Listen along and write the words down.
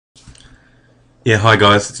Yeah, hi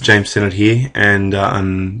guys, it's James Sennett here,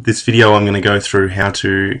 and this video I'm going to go through how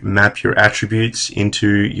to map your attributes into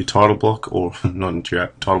your title block, or not into your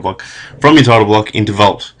title block, from your title block into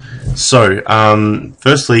Vault. So,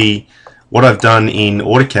 firstly, what I've done in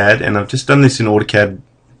AutoCAD, and I've just done this in AutoCAD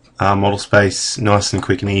model space, nice and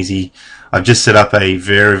quick and easy. I've just set up a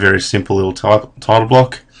very simple little title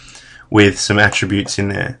block with some attributes in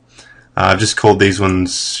there. I've just called these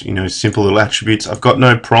ones, simple little attributes. I've got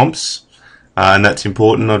no prompts. And that's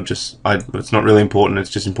important. It's not really important.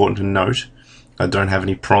 It's just important to note. I don't have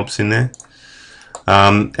any prompts in there.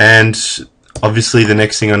 And obviously, the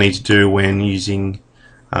next thing I need to do when using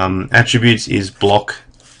attributes is block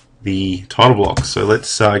the title block. So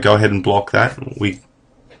let's go ahead and block that.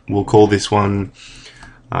 We'll call this one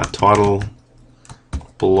title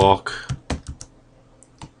block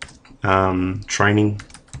training.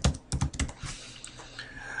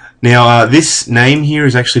 Now, this name here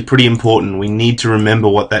is actually pretty important. We need to remember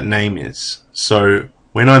what that name is. So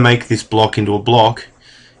when I make this block into a block,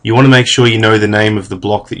 you want to make sure you know the name of the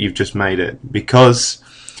block that you've just made it, because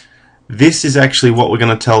this is actually what we're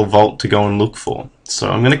going to tell Vault to go and look for.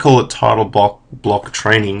 So I'm going to call it title block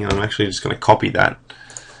training, and I'm actually just going to copy that.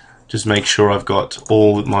 Just make sure I've got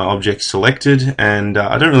all my objects selected, and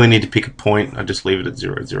I don't really need to pick a point. I just leave it at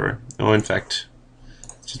 0, 0. Or in fact,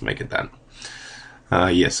 let's just make it that.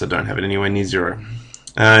 Yes, I don't have it anywhere near 0.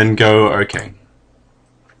 And go OK.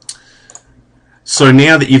 So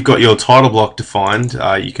now that you've got your title block defined,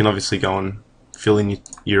 you can obviously go and fill in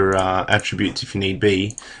your attributes if you need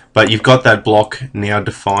be. But you've got that block now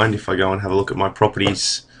defined. If I go and have a look at my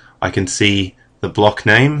properties, I can see the block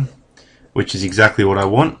name, which is exactly what I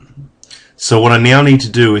want. So what I now need to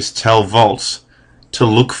do is tell Vault to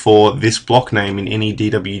look for this block name in any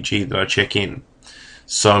DWG that I check in.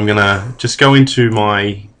 So I'm going to just go into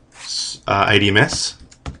my ADMS.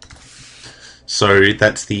 So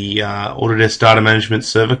that's the Autodesk Data Management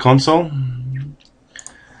Server console.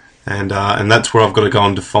 And that's where I've got to go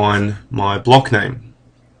and define my block name.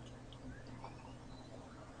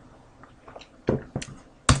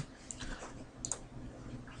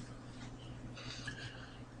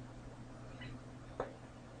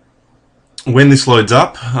 When this loads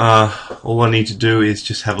up, all I need to do is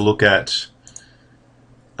just have a look at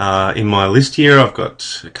in my list here. I've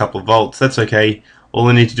got a couple of vaults. That's okay. All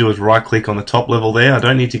I need to do is right click on the top level there. I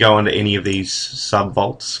don't need to go under any of these sub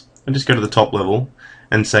vaults. I just go to the top level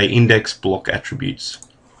and say index block attributes.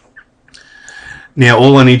 Now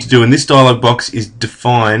all I need to do in this dialog box is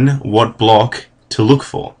define what block to look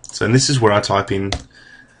for. So this is where I type in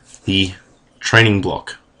the training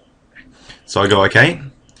block. So I go OK,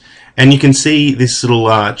 and you can see this little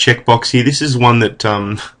checkbox here. This is one that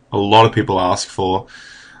a lot of people ask for.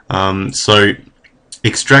 So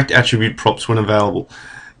extract attribute prompts when available.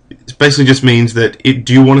 It basically just means that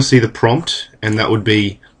do you want to see the prompt, and that would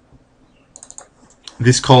be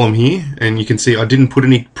this column here, and you can see I didn't put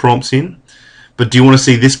any prompts in, but do you want to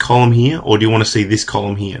see this column here, or do you want to see this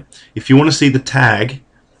column here? If you want to see the tag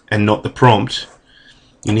and not the prompt,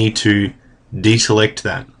 you need to deselect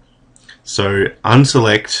that. So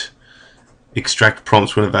unselect extract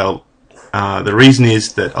prompts when available. The reason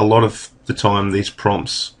is that a lot of the time these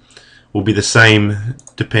prompts will be the same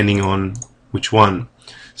depending on which one.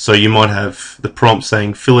 So you might have the prompt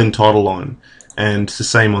saying fill in title line, and it's the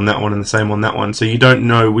same on that one and the same on that one. So you don't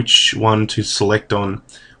know which one to select on,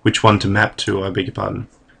 which one to map to, I beg your pardon.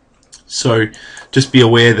 So just be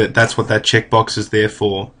aware that that's what that checkbox is there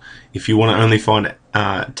for. If you want to only find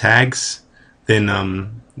tags, then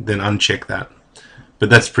uncheck that. But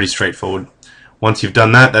that's pretty straightforward. Once you've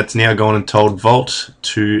done that, that's now gone and told Vault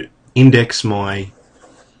to index my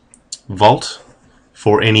Vault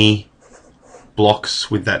for any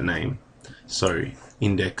blocks with that name. So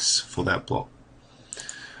index for that block.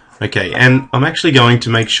 Okay, and I'm actually going to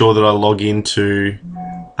make sure that I log into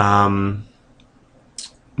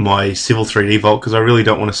my Civil 3D Vault, because I really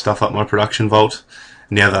don't want to stuff up my production Vault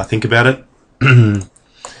now that I think about it.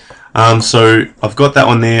 So I've got that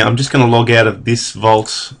one there. I'm just going to log out of this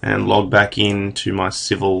Vault and log back into my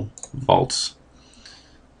Civil Vault.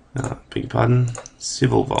 Beg your pardon,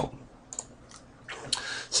 Civil Vault.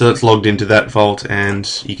 So it's logged into that Vault,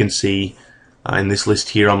 and you can see in this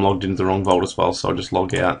list here I'm logged into the wrong Vault as well, so I'll just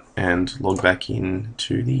log out and log back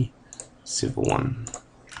into the Civil one.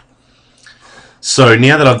 So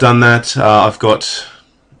now that I've done that, I've got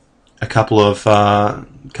a couple of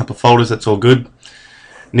folders. That's all good.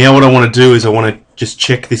 Now what I want to do is I want to just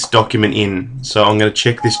check this document in. So I'm going to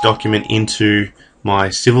check this document into my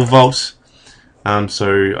Civil Vault.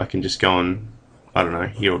 So I can just go and, I don't know,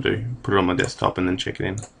 here will do, put it on my desktop and then check it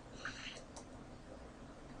in.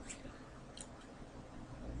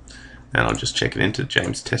 and I'll just check it into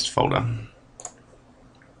James test folder.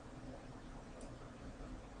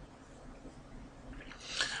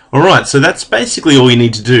 Alright, so that's basically all you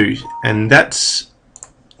need to do, and that's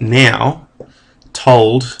now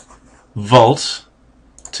told Vault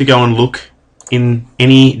to go and look in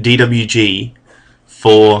any DWG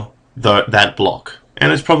for that block,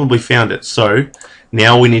 and it's probably found it. So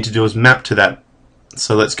now all we need to do is map to that.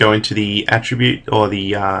 So let's go into the attribute or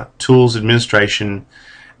the tools administration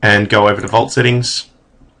and go over to Vault settings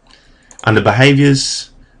under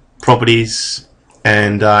behaviors, properties,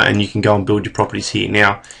 and you can go and build your properties here.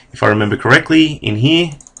 Now if I remember correctly, in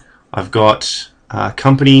here I've got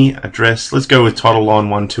company, address. Let's go with title line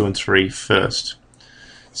 1, 2 and 3 first.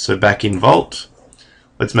 So back in Vault,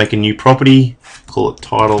 let's make a new property, call it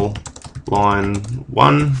title line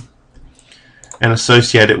 1, and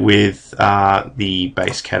associate it with the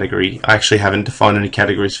base category. I actually haven't defined any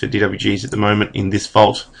categories for DWGs at the moment in this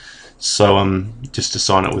Vault, so just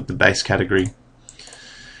assign it with the base category.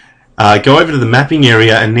 Go over to the mapping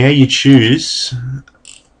area, and now you choose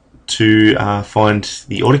to find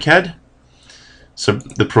the AutoCAD. So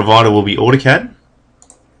the provider will be AutoCAD,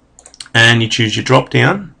 and you choose your drop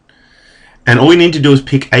down, and all you need to do is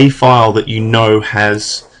pick a file that you know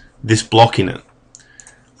has this block in it.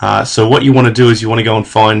 So what you want to do is you want to go and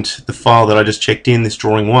find the file that I just checked in, this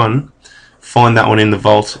drawing 1, find that one in the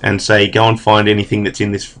Vault and say go and find anything that's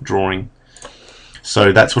in this drawing.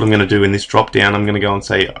 So that's what I'm going to do in this drop down. I'm going to go and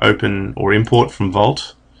say open or import from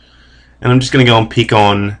Vault, and I'm just going to go and pick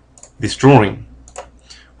on this drawing,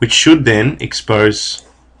 which should then expose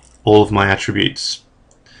all of my attributes,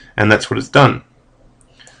 and that's what it's done.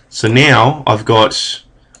 So now I've got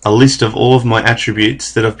a list of all of my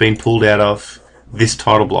attributes that have been pulled out of this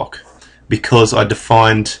title block because I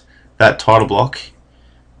defined that title block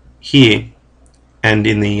here and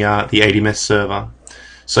in the ADMS server.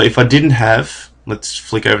 So if I didn't have, let's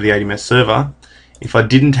flick over the ADMS server, if I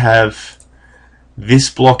didn't have this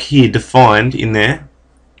block here defined in there,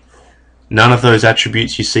 none of those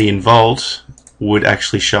attributes you see in Vault would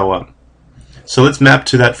actually show up. So let's map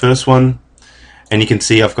to that first one, and you can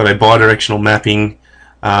see I've got a bi-directional mapping.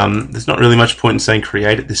 There's not really much point in saying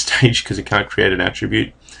create at this stage because it can't create an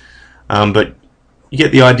attribute, but you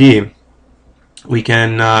get the idea. We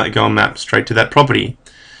can go and map straight to that property.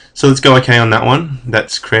 So let's go OK on that one.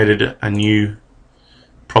 That's created a new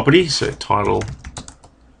property, so title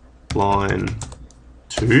line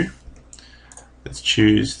 2. Let's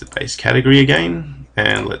choose the base category again,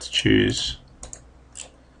 and let's choose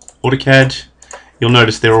AutoCAD. You'll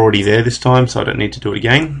notice they're already there this time, so I don't need to do it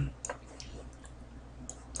again.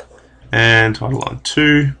 And title line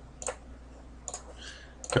 2,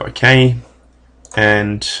 go OK,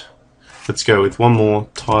 and let's go with one more,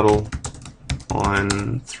 title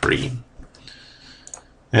line 3,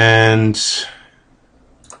 and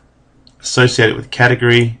associate it with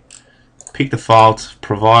category, pick the file to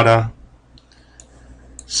provider,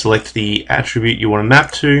 select the attribute you want to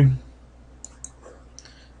map to.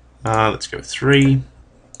 Let's go 3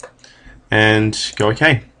 and go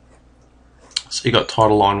OK. So you got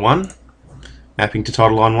title line 1 mapping to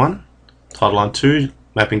title line 1, title line 2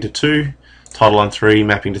 mapping to 2, title line 3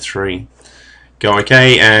 mapping to 3. Go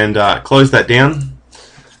OK and close that down,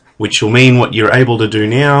 which will mean what you're able to do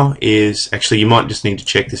now is, actually you might just need to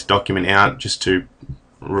check this document out just to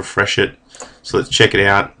refresh it. So let's check it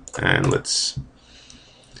out, and let's,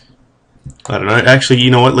 I don't know, actually you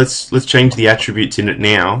know what, let's change the attributes in it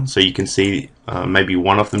now so you can see maybe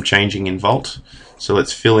one of them changing in Vault. So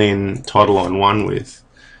let's fill in title line 1 with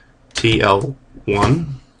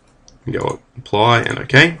TL1, go apply and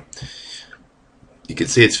OK. You can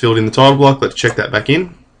see it's filled in the title block. Let's check that back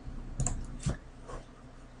in.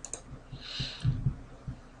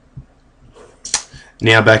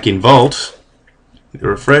 Now back in Vault,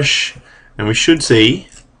 refresh, and we should see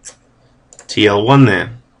TL1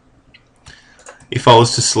 there. If I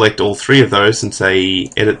was to select all 3 of those and say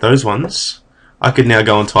edit those ones, I could now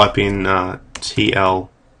go and type in TL2,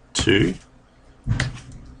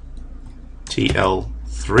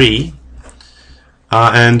 TL3,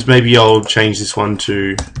 and maybe I'll change this one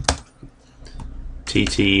to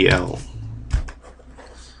TTL.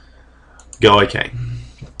 Go OK.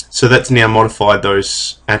 So that's now modified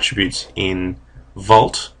those attributes in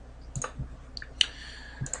Vault,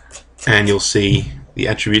 and you'll see the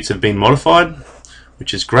attributes have been modified,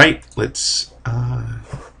 which is great. Let's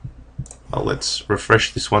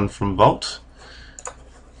refresh this one from Vault,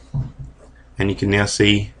 and you can now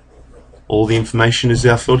see all the information is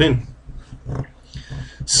now filled in.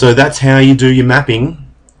 So that's how you do your mapping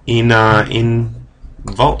in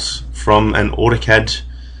Vault from an AutoCAD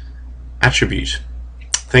attribute.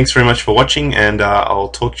 thanks very much for watching, and I'll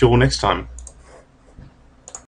talk to you all next time.